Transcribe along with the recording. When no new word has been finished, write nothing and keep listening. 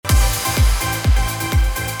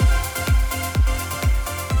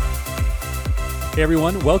Hey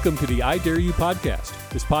everyone, welcome to the I Dare You podcast.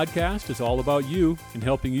 This podcast is all about you and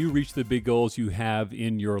helping you reach the big goals you have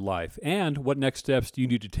in your life and what next steps do you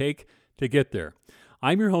need to take to get there.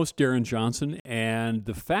 I'm your host, Darren Johnson, and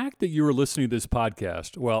the fact that you are listening to this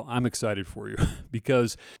podcast, well, I'm excited for you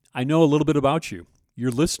because I know a little bit about you.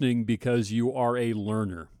 You're listening because you are a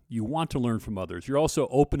learner. You want to learn from others. You're also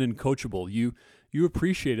open and coachable. You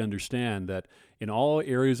appreciate and understand that in all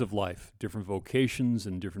areas of life, different vocations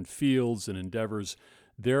and different fields and endeavors,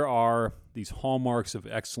 there are these hallmarks of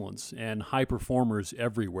excellence and high performers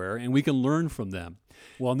everywhere, and we can learn from them.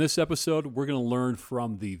 Well, in this episode, we're going to learn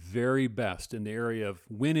from the very best in the area of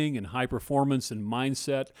winning and high performance and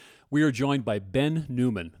mindset. We are joined by Ben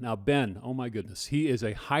Newman. Now, Ben, oh my goodness, he is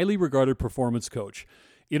a highly regarded performance coach,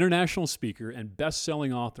 international speaker, and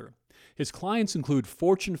best-selling author. His clients include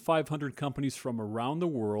Fortune 500 companies from around the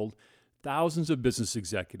world, thousands of business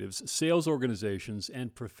executives, sales organizations,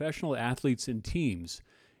 and professional athletes and teams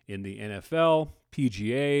in the NFL,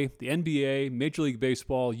 PGA, the NBA, Major League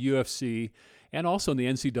Baseball, UFC, and also in the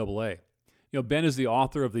NCAA. Ben is the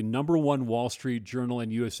author of the #1 Wall Street Journal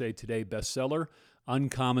and USA Today bestseller,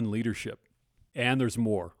 Uncommon Leadership. And there's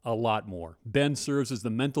more, a lot more. Ben serves as the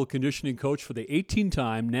mental conditioning coach for the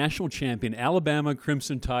 18-time national champion Alabama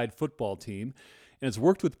Crimson Tide football team and has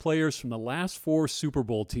worked with players from the last 4 Super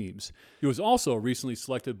Bowl teams. He was also recently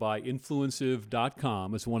selected by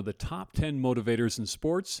Influencive.com as one of the top 10 motivators in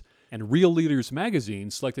sports, and Real Leaders magazine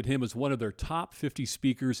selected him as one of their top 50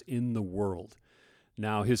 speakers in the world.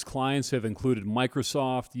 Now, his clients have included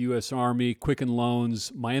Microsoft, U.S. Army, Quicken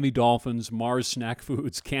Loans, Miami Dolphins, Mars Snack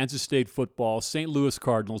Foods, Kansas State Football, St. Louis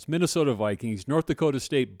Cardinals, Minnesota Vikings, North Dakota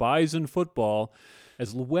State Bison Football,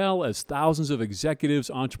 as well as thousands of executives,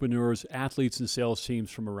 entrepreneurs, athletes, and sales teams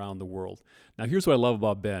from around the world. Now, here's what I love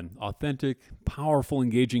about Ben. Authentic, powerful,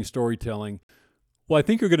 engaging storytelling. Well, I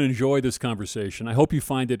think you're going to enjoy this conversation. I hope you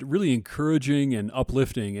find it really encouraging and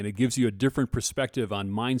uplifting, and it gives you a different perspective on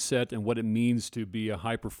mindset and what it means to be a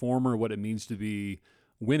high performer, what it means to be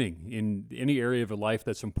winning in any area of your life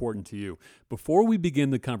that's important to you. Before we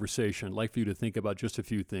begin the conversation, I'd like for you to think about just a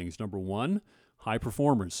few things. Number one, high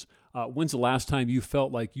performers. When's the last time you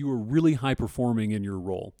felt like you were really high performing in your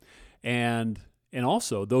role? And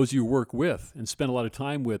also those you work with and spend a lot of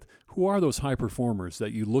time with, who are those high performers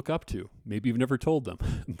that you look up to? Maybe you've never told them,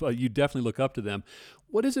 but you definitely look up to them.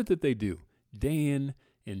 What is it that they do day in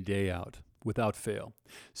and day out without fail?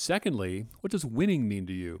 Secondly, what does winning mean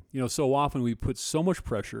to you? So often we put so much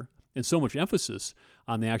pressure and so much emphasis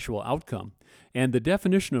on the actual outcome. And the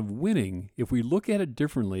definition of winning, if we look at it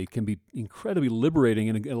differently, can be incredibly liberating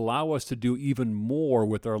and allow us to do even more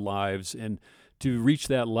with our lives and to reach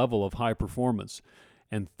that level of high performance.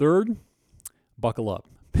 And third, buckle up,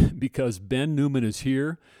 because Ben Newman is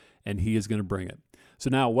here and he is going to bring it. So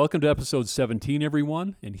now, welcome to episode 17,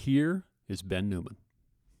 everyone, and here is Ben Newman.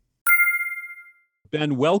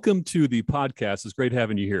 Ben, welcome to the podcast. It's great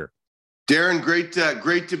having you here. Darren,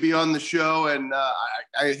 great to be on the show, and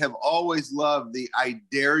I have always loved the I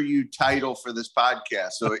Dare You title for this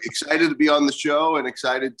podcast. So excited to be on the show and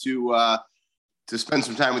excited to spend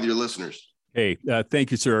some time with your listeners. Hey,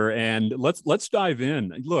 thank you, sir. And let's dive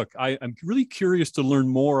in. Look, I'm really curious to learn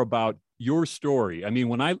more about your story. I mean,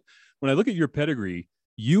 when I look at your pedigree,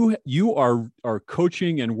 you are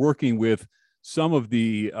coaching and working with some of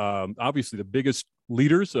the obviously the biggest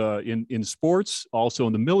leaders in sports, also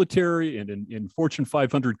in the military and in Fortune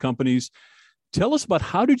 500 companies. Tell us about,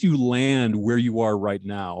 how did you land where you are right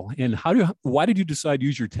now, and why did you decide to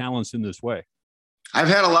use your talents in this way? I've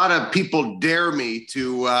had a lot of people dare me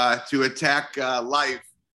to attack life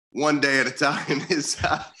one day at a time is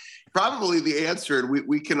probably the answer. And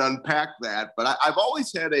we can unpack that. But I've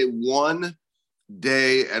always had a one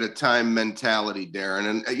day at a time mentality, Darren.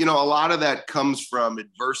 And, a lot of that comes from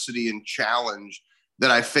adversity and challenge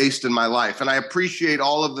that I faced in my life. And I appreciate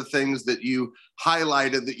all of the things that you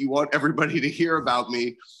highlighted that you want everybody to hear about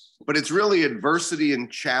me. But it's really adversity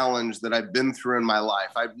and challenge that I've been through in my life.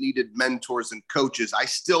 I've needed mentors and coaches. I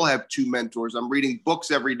still have 2 mentors. I'm reading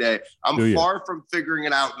books every day. I'm far from figuring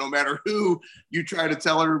it out, no matter who you try to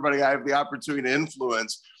tell everybody I have the opportunity to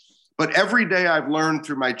influence. But every day I've learned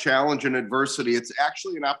through my challenge and adversity, it's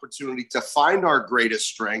actually an opportunity to find our greatest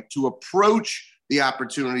strength, to approach the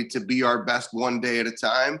opportunity to be our best one day at a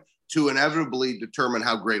time, to inevitably determine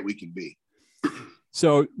how great we can be.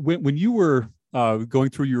 So when you were going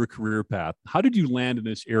through your career path, how did you land in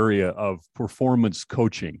this area of performance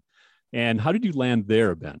coaching? And how did you land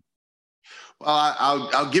there, Ben? Well,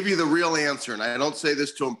 I'll give you the real answer. And I don't say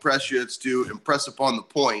this to impress you. It's to impress upon the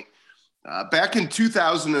point. Back in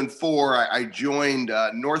 2004, I joined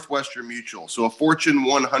Northwestern Mutual, so a Fortune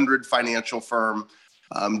 100 financial firm.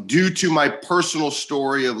 Due to my personal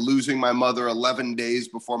story of losing my mother 11 days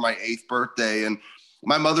before my 8th birthday. And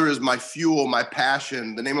my mother is my fuel, my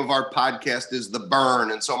passion. The name of our podcast is The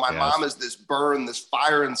Burn. And so my mom is this burn, this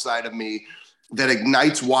fire inside of me that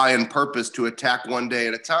ignites why and purpose to attack one day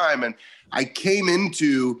at a time. And I came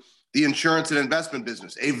into the insurance and investment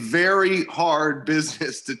business, a very hard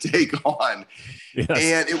business to take on. Yes.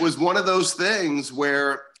 And it was one of those things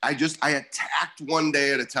where I attacked one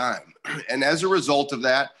day at a time. And as a result of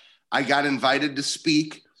that, I got invited to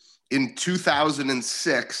speak in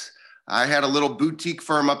 2006. I had a little boutique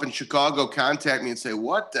firm up in Chicago contact me and say,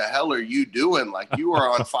 "What the hell are you doing? Like, you are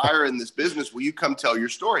on fire in this business. Will you come tell your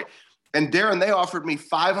story?" And Darren, they offered me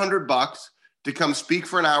 $500 to come speak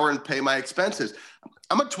for an hour and pay my expenses.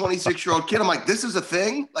 I'm a 26-year-old kid. I'm like, this is a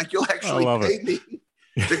thing? Like, you'll actually pay me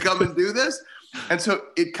to come and do this? And so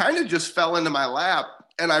it kind of just fell into my lap.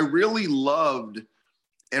 And I really loved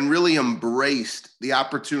and really embraced the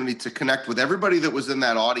opportunity to connect with everybody that was in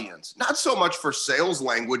that audience. Not so much for sales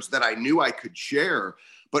language that I knew I could share,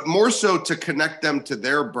 but more so to connect them to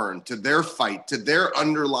their burn, to their fight, to their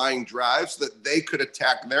underlying drive so that they could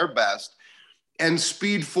attack their best and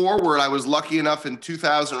speed forward. I was lucky enough in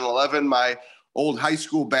 2011, my old high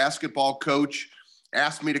school basketball coach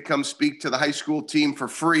asked me to come speak to the high school team for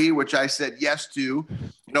free, which I said yes to.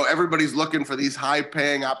 You know, everybody's looking for these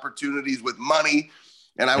high-paying opportunities with money.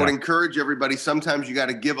 And I would encourage everybody, sometimes you got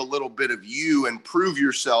to give a little bit of you and prove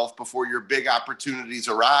yourself before your big opportunities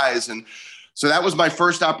arise. And so that was my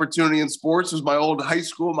first opportunity in sports, was my old high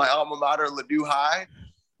school, my alma mater, Ladue High.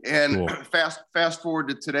 And fast forward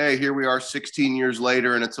to today, here we are 16 years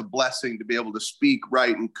later, and it's a blessing to be able to speak,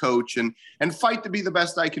 write, and coach and fight to be the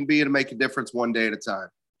best I can be and to make a difference one day at a time.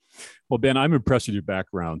 Well, Ben, I'm impressed with your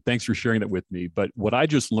background. Thanks for sharing that with me. But what I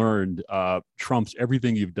just learned trumps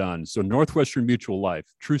everything you've done. So Northwestern Mutual Life,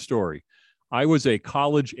 true story. I was a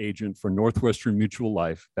college agent for Northwestern Mutual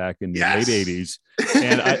Life back in the late 80s.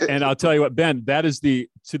 And I'll tell you what, Ben, that is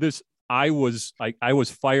I was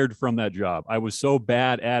fired from that job. I was so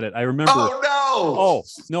bad at it. I remember. Oh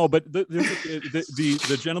no! But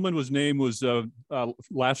the gentleman's name was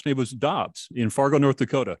last name was Dobbs in Fargo, North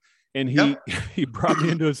Dakota, and he brought me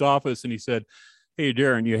into his office and he said, "Hey,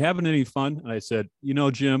 Darren, you having any fun?" And I said,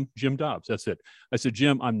 Jim Dobbs. That's it. I said,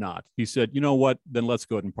 "Jim, I'm not." He said, "You know what? Then let's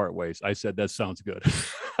go ahead and part ways." I said, "That sounds good."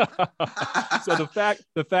 So the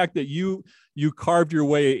fact that you carved your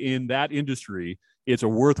way in that industry. It's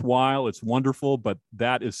worthwhile. It's wonderful, but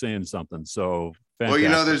that is saying something. So, fantastic.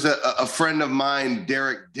 Well, there's a friend of mine,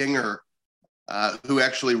 Derek Dinger, who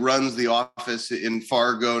actually runs the office in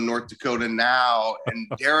Fargo, North Dakota now. And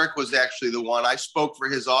Derek was actually the one I spoke for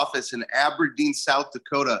his office in Aberdeen, South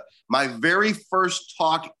Dakota. My very first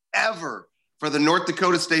talk ever for the North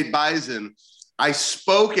Dakota State Bison. I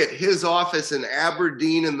spoke at his office in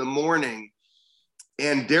Aberdeen in the morning.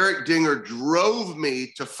 And Derek Dinger drove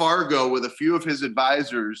me to Fargo with a few of his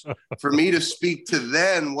advisors for me to speak to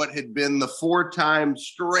then what had been the 4-time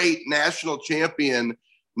straight national champion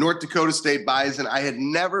North Dakota State Bison. I had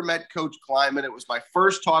never met Coach Kleiman. It was my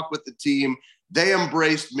first talk with the team. They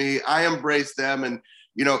embraced me. I embraced them. And,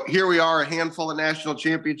 here we are, a handful of national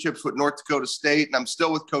championships with North Dakota State. And I'm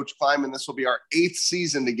still with Coach Kleiman. This will be our 8th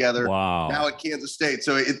season together now at Kansas State.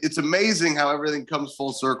 So it's amazing how everything comes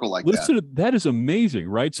full circle like that. Listen, that is amazing,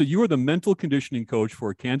 right? So you were the mental conditioning coach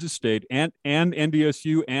for Kansas State and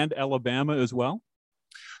NDSU and Alabama as well?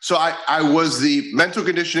 So I was the mental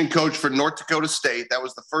conditioning coach for North Dakota State. That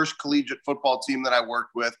was the first collegiate football team that I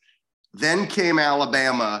worked with. Then came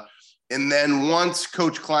Alabama. And then once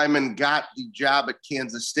Coach Kleiman got the job at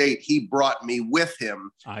Kansas State, he brought me with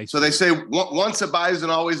him. So they say once a Bison,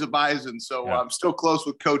 always a Bison. So I'm still close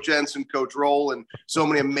with Coach Ensign, Coach Roll, and so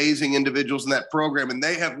many amazing individuals in that program. And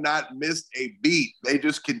they have not missed a beat. They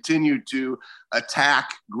just continue to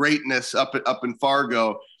attack greatness up in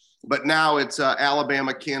Fargo. But now it's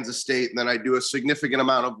Alabama, Kansas State, and then I do a significant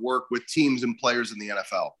amount of work with teams and players in the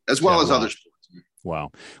NFL, as well as other sports.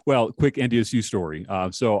 Wow. Well, quick NDSU story.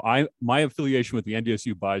 So my affiliation with the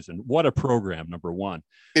NDSU Bison, what a program, number one.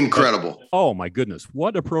 Incredible. Oh, my goodness.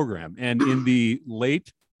 What a program. And in the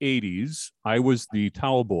late 80s, I was the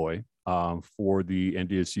towel boy for the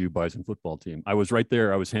NDSU Bison football team. I was right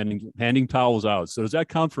there. I was handing towels out. So does that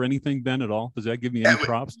count for anything, Ben, at all? Does that give me any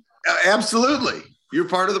props? Absolutely. You're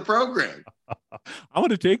part of the program. I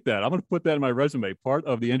want to take that. I'm going to put that in my resume, part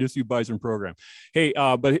of the NDSU Bison program. Hey,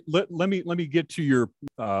 but let me get to your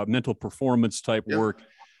mental performance type work.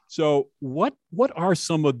 So what are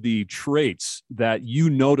some of the traits that you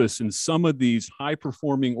notice in some of these high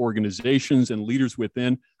performing organizations and leaders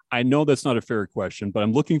within? I know that's not a fair question, but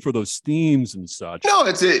I'm looking for those themes and such. No,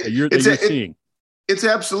 you're seeing. It's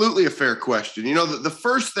absolutely a fair question. You know, the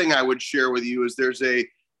first thing I would share with you is there's a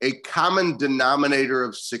common denominator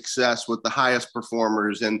of success with the highest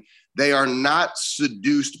performers, and they are not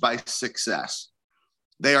seduced by success.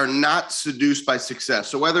 They are not seduced by success.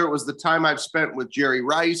 So whether it was the time I've spent with Jerry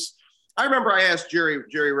Rice, I remember I asked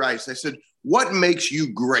Jerry Rice, I said, what makes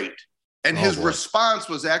you great? And his response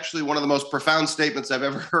was actually one of the most profound statements I've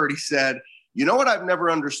ever heard. He said, you know what I've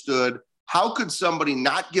never understood? How could somebody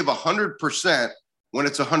not give 100% when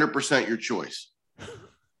it's 100% your choice?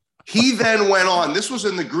 He then went on. This was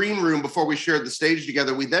in the green room before we shared the stage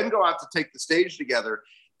together. We then go out to take the stage together,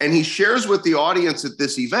 and he shares with the audience at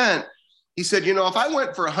this event. He said, you know, if I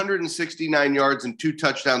went for 169 yards and 2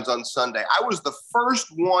 touchdowns on Sunday, I was the first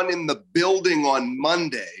one in the building on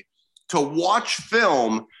Monday to watch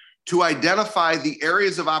film to identify the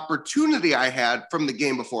areas of opportunity I had from the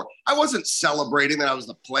game before. I wasn't celebrating that I was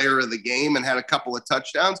the player of the game and had a couple of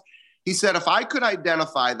touchdowns. He said, if I could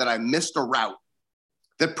identify that I missed a route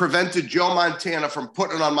that prevented Joe Montana from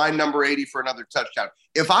putting on my number 80 for another touchdown,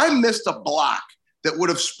 if I missed a block that would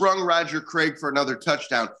have sprung Roger Craig for another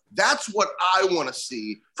touchdown, that's what I want to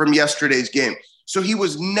see from yesterday's game. So he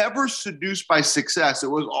was never seduced by success.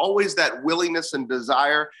 It was always that willingness and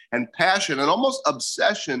desire and passion and almost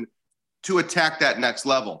obsession to attack that next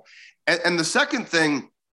level. And the second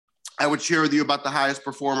thing I would share with you about the highest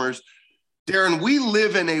performers, Darren, we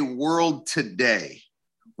live in a world today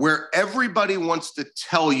where everybody wants to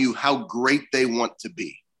tell you how great they want to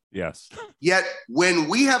be. Yes. Yet when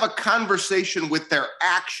we have a conversation with their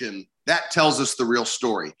action, that tells us the real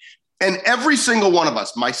story. And every single one of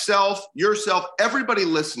us, myself, yourself, everybody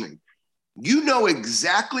listening, you know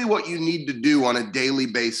exactly what you need to do on a daily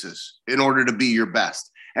basis in order to be your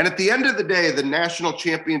best. And at the end of the day, the national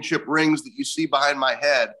championship rings that you see behind my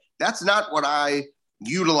head, that's not what I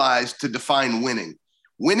utilize to define winning.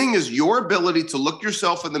 Winning is your ability to look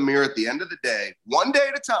yourself in the mirror at the end of the day, one day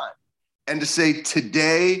at a time, and to say,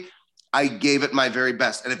 today, I gave it my very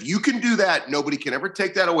best. And if you can do that, nobody can ever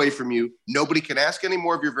take that away from you. Nobody can ask any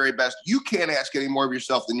more of your very best. You can't ask any more of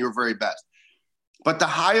yourself than your very best. But the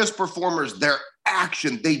highest performers, their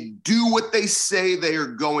action, they do what they say they are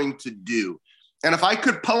going to do. And if I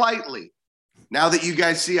could politely, now that you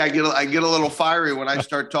guys see I get a little fiery when I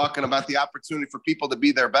start talking about the opportunity for people to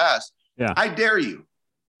be their best, yeah. I dare you.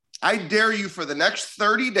 I dare you for the next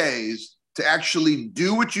 30 days to actually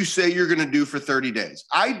do what you say you're going to do for 30 days.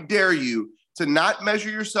 I dare you to not measure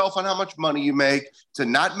yourself on how much money you make, to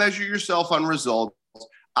not measure yourself on results.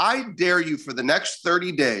 I dare you for the next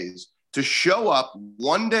 30 days to show up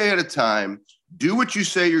one day at a time, do what you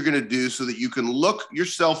say you're going to do so that you can look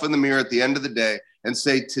yourself in the mirror at the end of the day and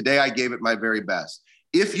say, today I gave it my very best.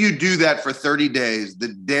 If you do that for 30 days, the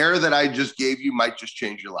dare that I just gave you might just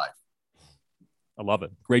change your life. I love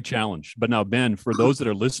it. Great challenge. But now, Ben, for those that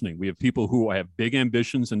are listening, we have people who have big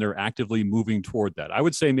ambitions and they're actively moving toward that. I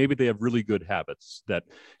would say maybe they have really good habits that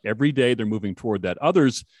every day they're moving toward that.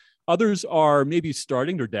 Others are maybe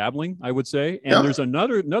starting, they're dabbling, I would say. And there's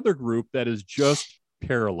another group that is just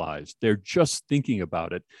paralyzed. They're just thinking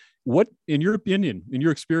about it. What, in your opinion, in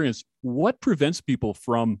your experience, what prevents people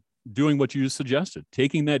from doing what you just suggested,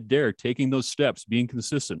 taking that dare, taking those steps, being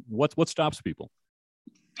consistent? What stops people?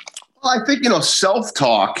 Well, I think,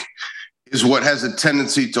 self-talk is what has a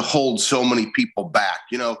tendency to hold so many people back.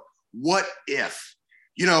 What if?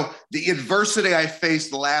 The adversity I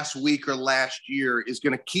faced last week or last year is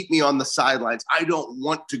going to keep me on the sidelines. I don't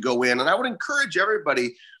want to go in. And I would encourage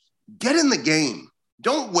everybody, get in the game.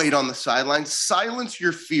 Don't wait on the sidelines. Silence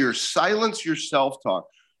your fear. Silence your self-talk.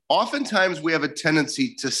 Oftentimes we have a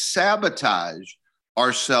tendency to sabotage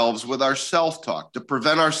ourselves with our self-talk, to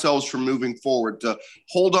prevent ourselves from moving forward, to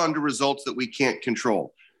hold on to results that we can't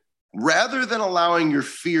control. Rather than allowing your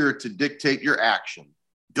fear to dictate your action,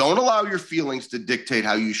 don't allow your feelings to dictate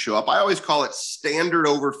how you show up. I always call it standard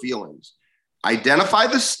over feelings. Identify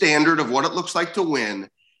the standard of what it looks like to win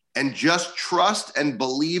and just trust and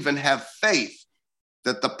believe and have faith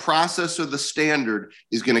that the process or the standard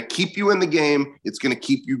is going to keep you in the game. It's going to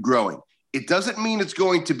keep you growing. It doesn't mean it's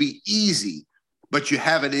going to be easy, but you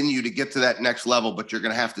have it in you to get to that next level, but you're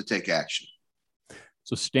going to have to take action.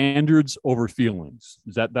 So standards over feelings.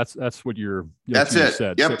 That's what you're that's it.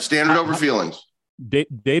 Said. Yep. So standard over feelings. Day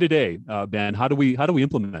to day, Ben, how do we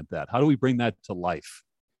implement that? How do we bring that to life?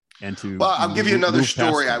 and to Well, I'll give you another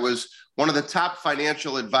story. I them. was one of the top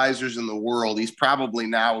financial advisors in the world. He's probably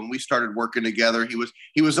now, when we started working together,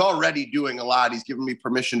 he was already doing a lot. He's given me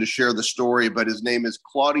permission to share the story, but his name is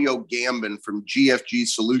Claudio Gambin from GFG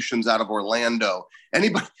Solutions out of Orlando.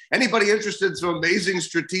 Anybody interested in some amazing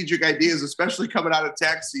strategic ideas, especially coming out of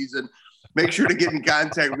tax season, make sure to get in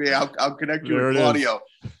contact with me. I'll connect you with Claudio.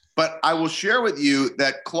 But I will share with you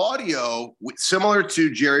that Claudio, similar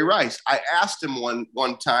to Jerry Rice, I asked him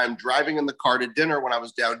one time driving in the car to dinner when I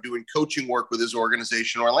was down doing coaching work with his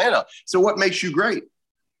organization in Orlando. So what makes you great?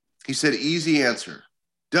 He said, easy answer.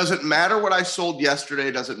 Doesn't matter what I sold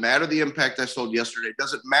yesterday. Doesn't matter the impact I sold yesterday.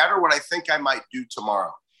 Doesn't matter what I think I might do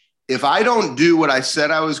tomorrow. If I don't do what I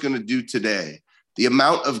said I was going to do today, the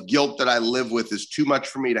amount of guilt that I live with is too much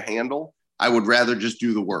for me to handle. I would rather just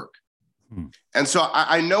do the work. And so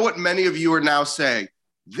I know what many of you are now saying.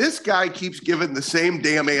 This guy keeps giving the same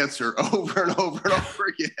damn answer over and over and over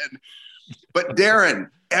again. But Darren,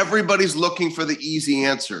 everybody's looking for the easy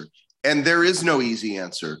answer. And there is no easy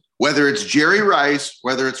answer. Whether it's Jerry Rice,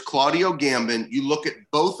 whether it's Claudio Gambin, you look at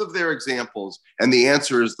both of their examples and the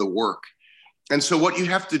answer is the work. And so what you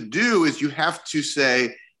have to do is you have to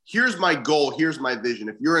say, here's my goal. Here's my vision.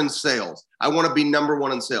 If you're in sales, I want to be number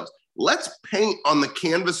one in sales. Let's paint on the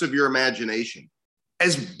canvas of your imagination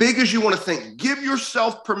as big as you want to think. Give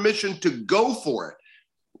yourself permission to go for it.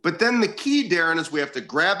 But then the key, Darren, is we have to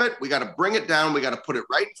grab it. We got to bring it down. We got to put it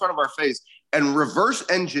right in front of our face and reverse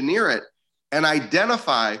engineer it and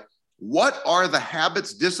identify what are the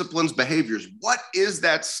habits, disciplines, behaviors. What is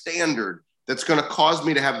that standard that's going to cause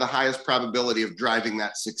me to have the highest probability of driving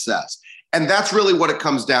that success? And that's really what it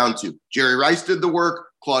comes down to. Jerry Rice did the work.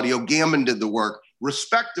 Claudio Gambin did the work.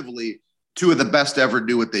 Respectively, two of the best ever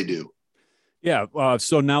do what they do. Yeah.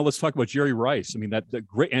 So now let's talk about Jerry Rice. I mean, that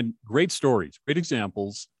great stories, great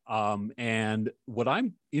examples. And what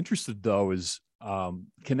I'm interested though is,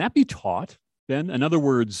 can that be taught, Ben? In other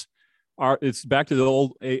words, it's back to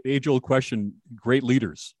the age-old question: great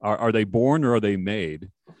leaders, are they born or are they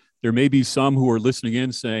made? There may be some who are listening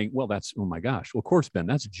in saying, "Well, oh my gosh, well, of course, Ben,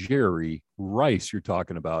 that's Jerry Rice you're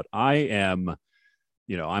talking about.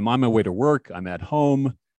 I'm on my way to work. I'm at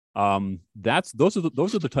home. Those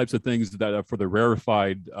are the types of things that are for the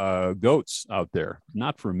rarefied goats out there.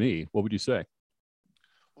 Not for me. What would you say?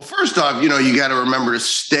 Well, first off, you got to remember to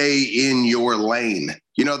stay in your lane.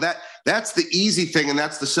 That's the easy thing, and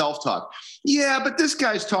that's the self-talk. Yeah, but this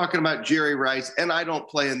guy's talking about Jerry Rice, and I don't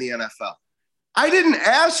play in the NFL. I didn't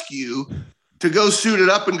ask you to go suit it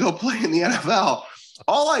up and go play in the NFL.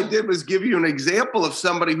 All I did was give you an example of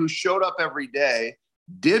somebody who showed up every day,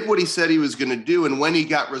 did what he said he was going to do. And when he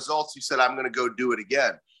got results, he said, I'm going to go do it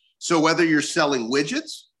again. So whether you're selling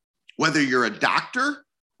widgets, whether you're a doctor,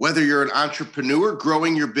 whether you're an entrepreneur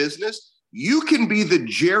growing your business, you can be the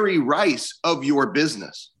Jerry Rice of your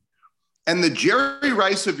business. And the Jerry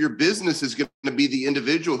Rice of your business is going to be the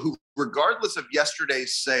individual who, regardless of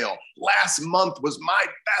yesterday's sale, last month was my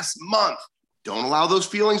best month. Don't allow those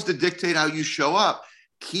feelings to dictate how you show up.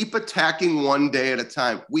 Keep attacking one day at a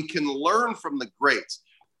time. We can learn from the greats,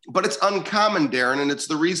 but it's uncommon, Darren. And it's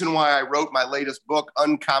the reason why I wrote my latest book,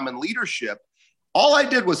 Uncommon Leadership. All I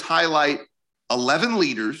did was highlight 11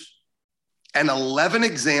 leaders and 11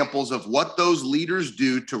 examples of what those leaders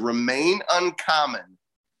do to remain uncommon,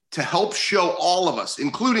 to help show all of us,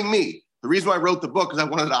 including me. The reason why I wrote the book is I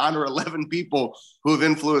wanted to honor 11 people who have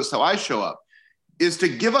influenced how I show up, is to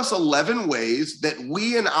give us 11 ways that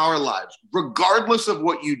we in our lives, regardless of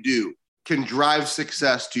what you do, can drive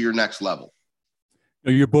success to your next level.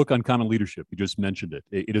 Now, your book, Uncommon Leadership, you just mentioned it.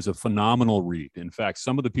 It is a phenomenal read. In fact,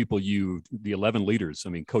 some of the people the 11 leaders,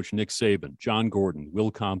 Coach Nick Saban, John Gordon,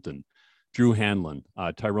 Will Compton, Drew Hanlon,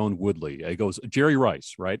 Tyrone Woodley, it goes Jerry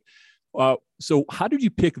Rice, right? So how did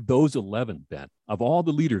you pick those 11, Ben? Of all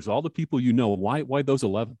the leaders, all the people why those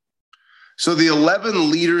 11? So the 11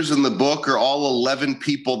 leaders in the book are all 11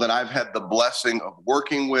 people that I've had the blessing of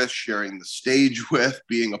working with, sharing the stage with,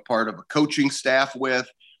 being a part of a coaching staff with.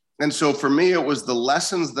 And so for me, it was the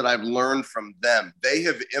lessons that I've learned from them. They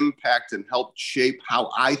have impacted and helped shape how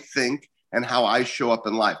I think and how I show up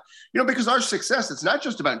in life. Because our success, it's not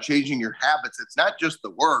just about changing your habits. It's not just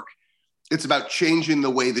the work. It's about changing the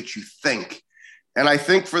way that you think. And I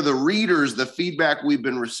think for the readers, the feedback we've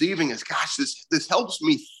been receiving is, gosh, this helps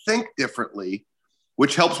me think differently,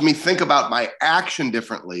 which helps me think about my action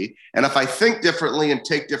differently. And if I think differently and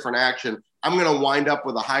take different action, I'm going to wind up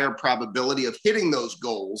with a higher probability of hitting those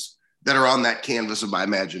goals that are on that canvas of my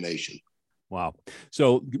imagination. Wow.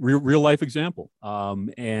 So real life example.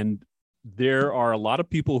 And there are a lot of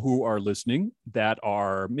people who are listening that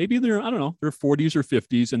are maybe they're, I don't know, their 40s or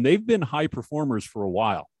 50s, and they've been high performers for a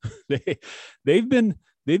while. they, they've been,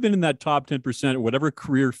 they've been in that top 10% or whatever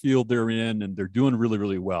career field they're in, and they're doing really,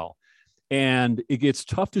 really well. And it gets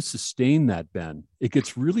tough to sustain that, Ben. It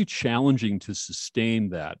gets really challenging to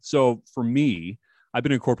sustain that. So for me, I've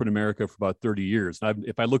been in corporate America for about 30 years.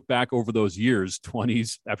 If I look back over those years,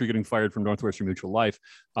 20s, after getting fired from Northwestern Mutual Life,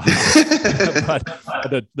 but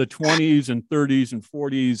the 20s and 30s and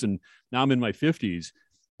 40s, and now I'm in my 50s,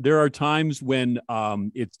 there are times when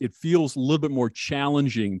it feels a little bit more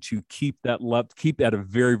challenging to keep keep at a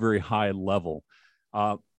very, very high level.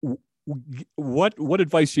 What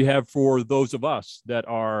advice do you have for those of us that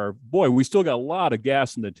are, boy, we still got a lot of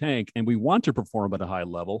gas in the tank and we want to perform at a high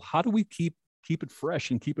level? How do we keep it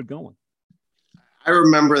fresh and keep it going? I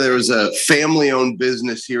remember there was a family-owned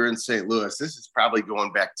business here in St. Louis. This is probably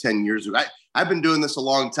going back 10 years ago. I've been doing this a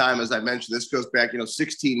long time. As I mentioned, this goes back,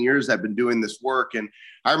 16 years I've been doing this work. And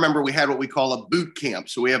I remember we had what we call a boot camp.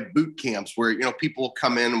 So we have boot camps where, people will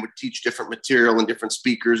come in and would teach different material and different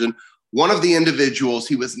speakers. And one of the individuals,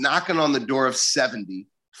 he was knocking on the door of 70,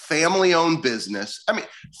 family-owned business. I mean,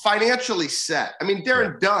 financially set. I mean,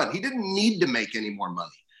 Darren done. He didn't need to make any more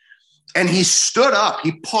money. And he stood up,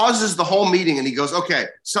 he pauses the whole meeting and he goes, okay,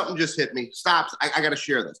 something just hit me, stops, I got to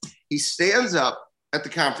share this. He stands up at the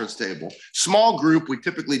conference table, small group, we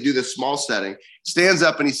typically do this small setting, stands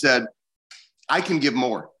up and he said, I can give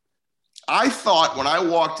more. I thought when I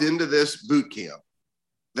walked into this boot camp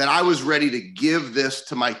that I was ready to give this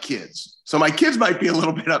to my kids. So my kids might be a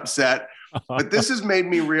little bit upset, but this has made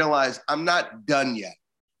me realize I'm not done yet.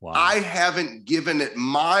 Wow. I haven't given it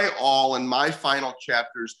my all in my final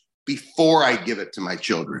chapters before I give it to my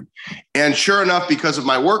children. And sure enough, because of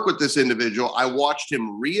my work with this individual, I watched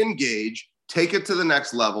him re-engage, take it to the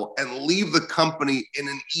next level, and leave the company in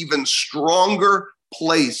an even stronger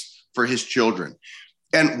place for his children.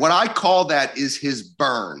 And what I call that is his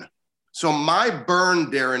burn. So my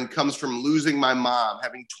burn, Darren, comes from losing my mom,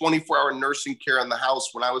 having 24-hour nursing care in the house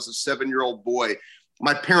when I was a 7-year-old boy.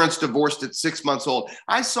 My parents divorced at 6 months old.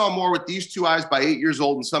 I saw more with these two eyes by 8 years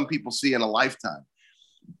old than some people see in a lifetime.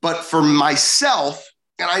 But for myself,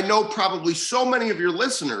 and I know probably so many of your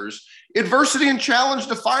listeners, adversity and challenge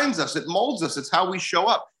defines us. It molds us. It's how we show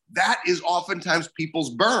up. That is oftentimes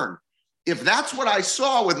people's burn. If that's what I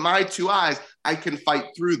saw with my two eyes, I can fight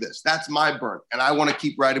through this. That's my burn. And I want to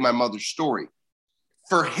keep writing my mother's story.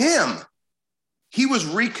 For him, he was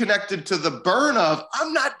reconnected to the burn of,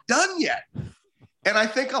 I'm not done yet. And I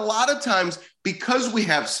think a lot of times, because we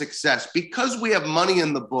have success, because we have money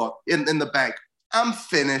in the book, in the bank, I'm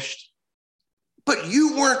finished. But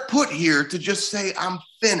you weren't put here to just say, I'm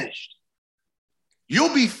finished.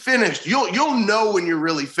 You'll be finished. You'll know when you're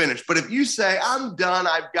really finished. But if you say, I'm done,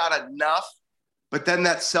 I've got enough, but then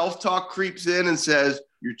that self-talk creeps in and says,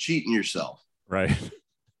 you're cheating yourself. Right.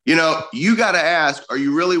 You got to ask, are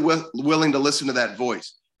you really willing to listen to that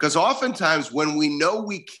voice? Because oftentimes when we know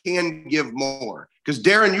we can give more, because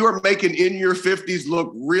Darren, you are making in your 50s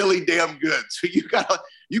look really damn good. So you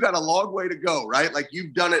got a long way to go, right? Like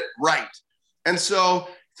you've done it right. And so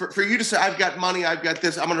for you to say, I've got money, I've got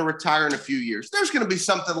this, I'm going to retire in a few years, there's going to be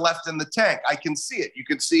something left in the tank. I can see it. You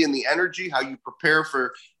can see in the energy, how you prepare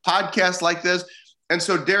for podcasts like this. And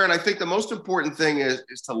so Darren, I think the most important thing is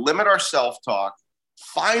to limit our self-talk,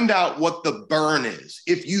 find out what the burn is.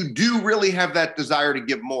 If you do really have that desire to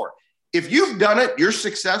give more, if you've done it, you're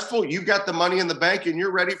successful, you've got the money in the bank and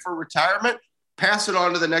you're ready for retirement, pass it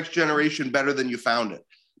on to the next generation better than you found it.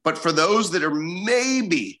 But for those that are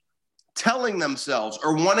maybe telling themselves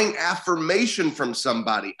or wanting affirmation from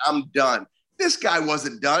somebody, I'm done. This guy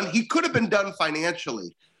wasn't done. He could have been done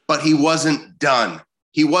financially, but he wasn't done.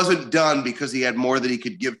 He wasn't done because he had more that he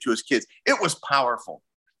could give to his kids. It was powerful.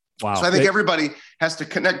 Wow. So I think everybody has to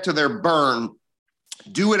connect to their burn,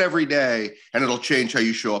 do it every day, and it'll change how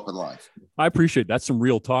you show up in life. I appreciate that's some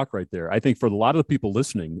real talk right there. I think for a lot of the people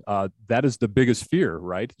listening, that is the biggest fear,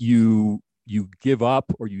 right? You give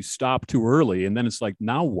up or you stop too early, and then it's like,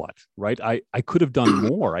 now what, right? I could have done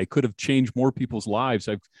more. I could have changed more people's lives.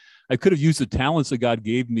 I could have used the talents that God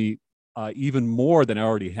gave me even more than I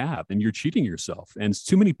already have. And you're cheating yourself. And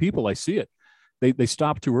too many people, I see it. They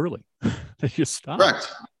stop too early. They just stop.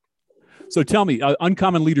 Correct. So tell me,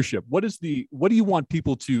 uncommon leadership. What do you want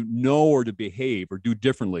people to know or to behave or do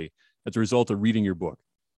differently as a result of reading your book?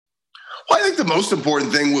 Well, I think the most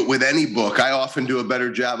important thing with any book, I often do a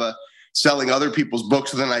better job of selling other people's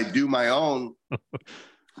books than I do my own.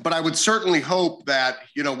 But I would certainly hope that,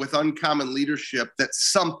 with uncommon leadership, that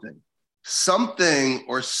something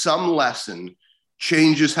or some lesson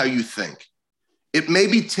changes how you think. it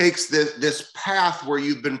maybe takes this path where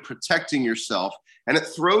you've been protecting yourself and it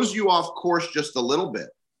throws you off course just a little bit,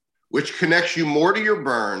 which connects you more to your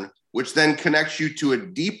burn, which then connects you to a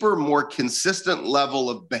deeper, more consistent level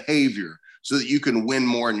of behavior so that you can win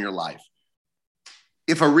more in your life.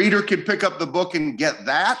 If a reader could pick up the book and get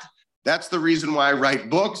that, that's the reason why I write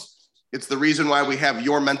books. It's the reason why we have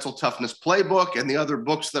Your Mental Toughness Playbook and the other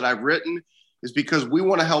books that I've written, is because we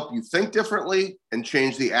want to help you think differently and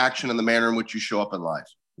change the action and the manner in which you show up in life.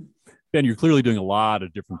 Ben, you're clearly doing a lot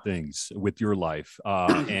of different things with your life.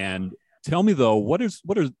 And tell me, though, what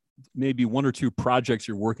are maybe one or two projects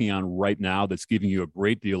you're working on right now that's giving you a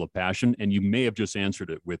great deal of passion? And you may have just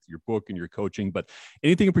answered it with your book and your coaching, but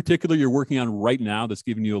anything in particular you're working on right now that's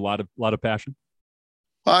giving you a lot of passion?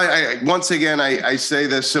 Once again, I say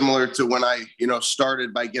this similar to when I,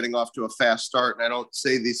 started by getting off to a fast start. And I don't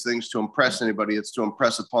say these things to impress anybody. It's to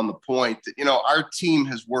impress upon the point that, our team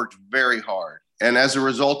has worked very hard. And as a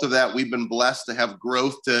result of that, we've been blessed to have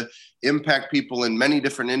growth to impact people in many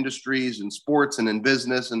different industries, in sports and in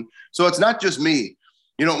business. And so it's not just me.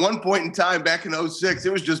 At one point in time back in 2006,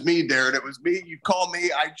 it was just me, Darren. It was me. You'd call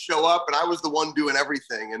me, I'd show up, and I was the one doing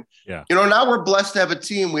everything. And, now we're blessed to have a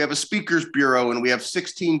team. We have a speakers bureau, and we have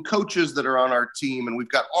 16 coaches that are on our team, and we've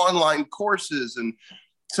got online courses. And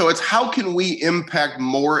so it's how can we impact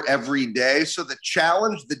more every day? So the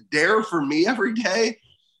challenge, the dare for me every day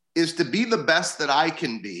is to be the best that I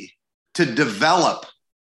can be, to develop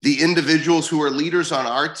the individuals who are leaders on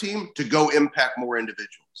our team to go impact more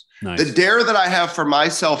individuals. Nice. The dare that I have for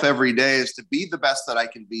myself every day is to be the best that I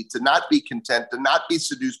can be, to not be content, to not be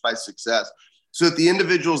seduced by success, so that the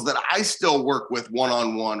individuals that I still work with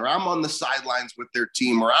one-on-one, or I'm on the sidelines with their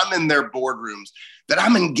team, or I'm in their boardrooms, that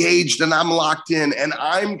I'm engaged and I'm locked in and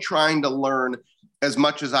I'm trying to learn as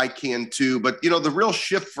much as I can too. But, the real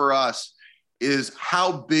shift for us is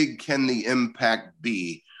how big can the impact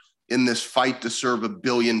be in this fight to serve 1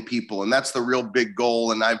 billion people? And that's the real big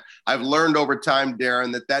goal. And I've learned over time,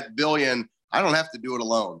 Darren, that billion, I don't have to do it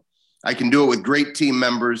alone. I can do it with great team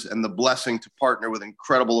members and the blessing to partner with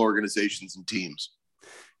incredible organizations and teams.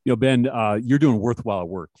 Ben, you're doing worthwhile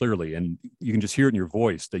work, clearly, and you can just hear it in your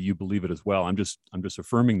voice that you believe it as well. I'm just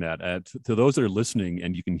affirming that to those that are listening,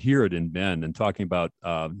 and you can hear it in Ben and talking about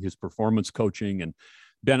his performance coaching. And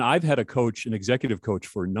Ben, I've had an executive coach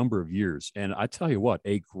for a number of years. And I tell you what,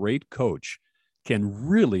 a great coach can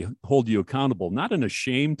really hold you accountable, not in a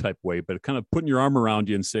shame type way, but kind of putting your arm around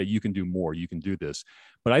you and say, you can do more, you can do this.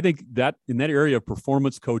 But I think that in that area of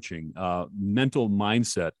performance coaching, mental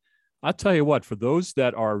mindset, I'll tell you what, for those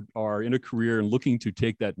that are in a career and looking to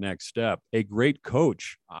take that next step, a great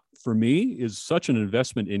coach, for me, is such an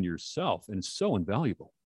investment in yourself and so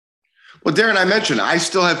invaluable. Well, Darren, I mentioned, I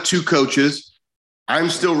still have 2 coaches. I'm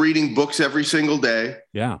still reading books every single day,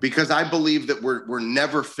 because I believe that we're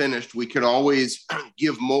never finished. We can always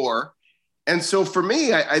give more. And so for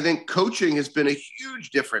me, I think coaching has been a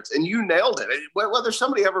huge difference. And you nailed it. Whether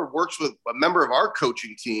somebody ever works with a member of our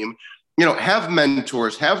coaching team, have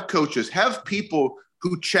mentors, have coaches, have people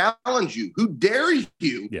who challenge you, who dare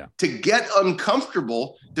you to get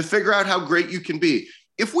uncomfortable, to figure out how great you can be.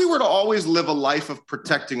 If we were to always live a life of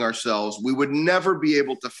protecting ourselves, we would never be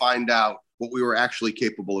able to find out what we were actually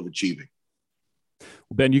capable of achieving.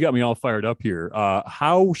 Ben, you got me all fired up here.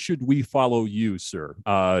 How should we follow you, sir,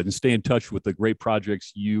 and stay in touch with the great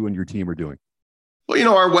projects you and your team are doing?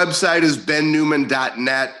 Well, our website is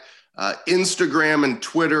bennewman.net. Instagram and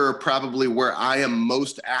Twitter are probably where I am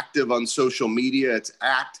most active on social media. It's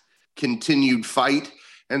 @ContinuedFight.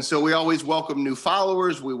 And so we always welcome new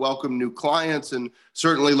followers. We welcome new clients, and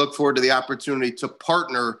certainly look forward to the opportunity to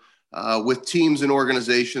partner with teams and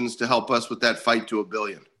organizations to help us with that fight to 1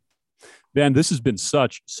 billion. Ben, this has been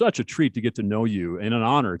such a treat to get to know you, and an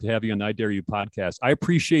honor to have you on the I Dare You podcast. I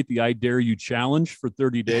appreciate the I Dare You challenge for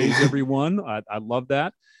 30 days, everyone. I love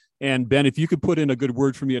that. And Ben, if you could put in a good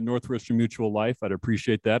word for me at Northwestern Mutual Life, I'd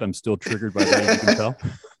appreciate that. I'm still triggered by that, as you can tell.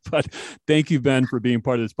 But thank you, Ben, for being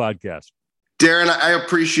part of this podcast. Darren, I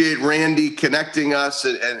appreciate Randy connecting us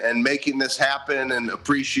and making this happen, and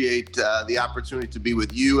appreciate the opportunity to be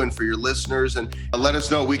with you and for your listeners, and let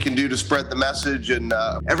us know what we can do to spread the message. And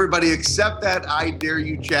everybody accept that I Dare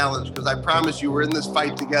You challenge, because I promise you we're in this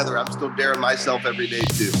fight together. I'm still daring myself every day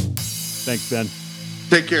too. Thanks, Ben.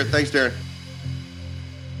 Take care. Thanks, Darren.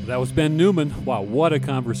 That was Ben Newman. Wow, what a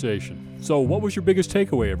conversation. So what was your biggest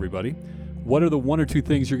takeaway, everybody? What are the 1 or 2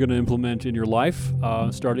 things you're going to implement in your life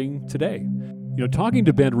starting today? Talking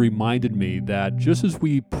to Ben reminded me that just as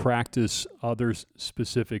we practice other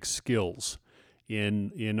specific skills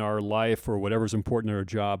in our life or whatever's important in our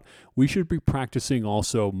job, we should be practicing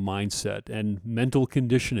also mindset and mental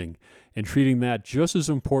conditioning and treating that just as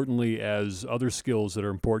importantly as other skills that are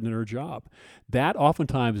important in our job. That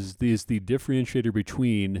oftentimes is the differentiator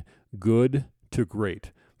between good to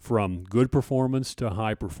great, from good performance to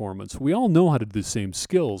high performance. We all know how to do the same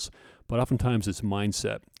skills, but oftentimes it's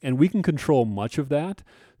mindset. And we can control much of that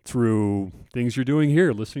through things you're doing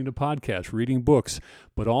here, listening to podcasts, reading books,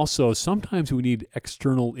 but also sometimes we need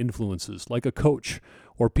external influences like a coach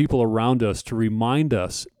or people around us to remind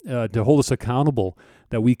us, to hold us accountable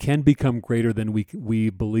that we can become greater than we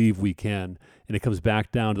believe we can. And it comes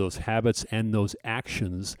back down to those habits and those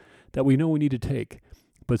actions that we know we need to take,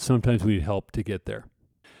 but sometimes we need help to get there.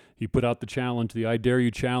 He put out the challenge, the I Dare You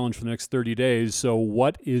challenge for the next 30 days. So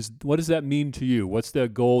what does that mean to you? What's the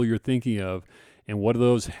goal you're thinking of? And what are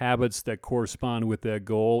those habits that correspond with that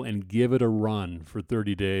goal? And give it a run for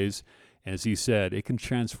 30 days. As he said, it can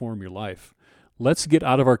transform your life. Let's get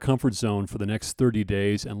out of our comfort zone for the next 30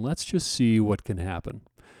 days and let's just see what can happen.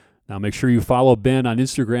 Now make sure you follow Ben on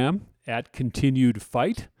Instagram at Continued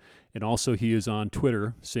Fight. And also he is on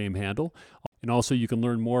Twitter, same handle. And also you can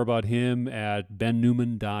learn more about him at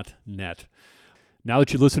bennewman.net. Now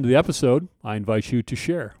that you listen to the episode, I invite you to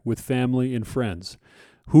share with family and friends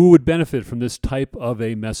who would benefit from this type of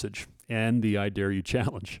a message and the I Dare You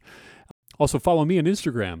challenge. Also follow me on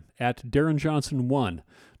Instagram at DarrenJohnson1.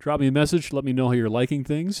 Drop me a message, let me know how you're liking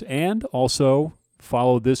things, and also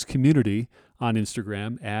follow this community on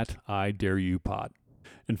Instagram at I Dare You Pod.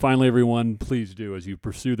 And finally, everyone, please do, as you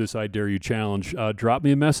pursue this I Dare You challenge, drop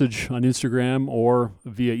me a message on Instagram or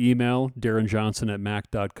via email,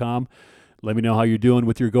 DarrenJohnson@mac.com. Let me know how you're doing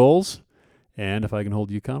with your goals and if I can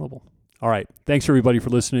hold you accountable. All right. Thanks, everybody,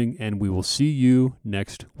 for listening, and we will see you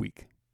next week.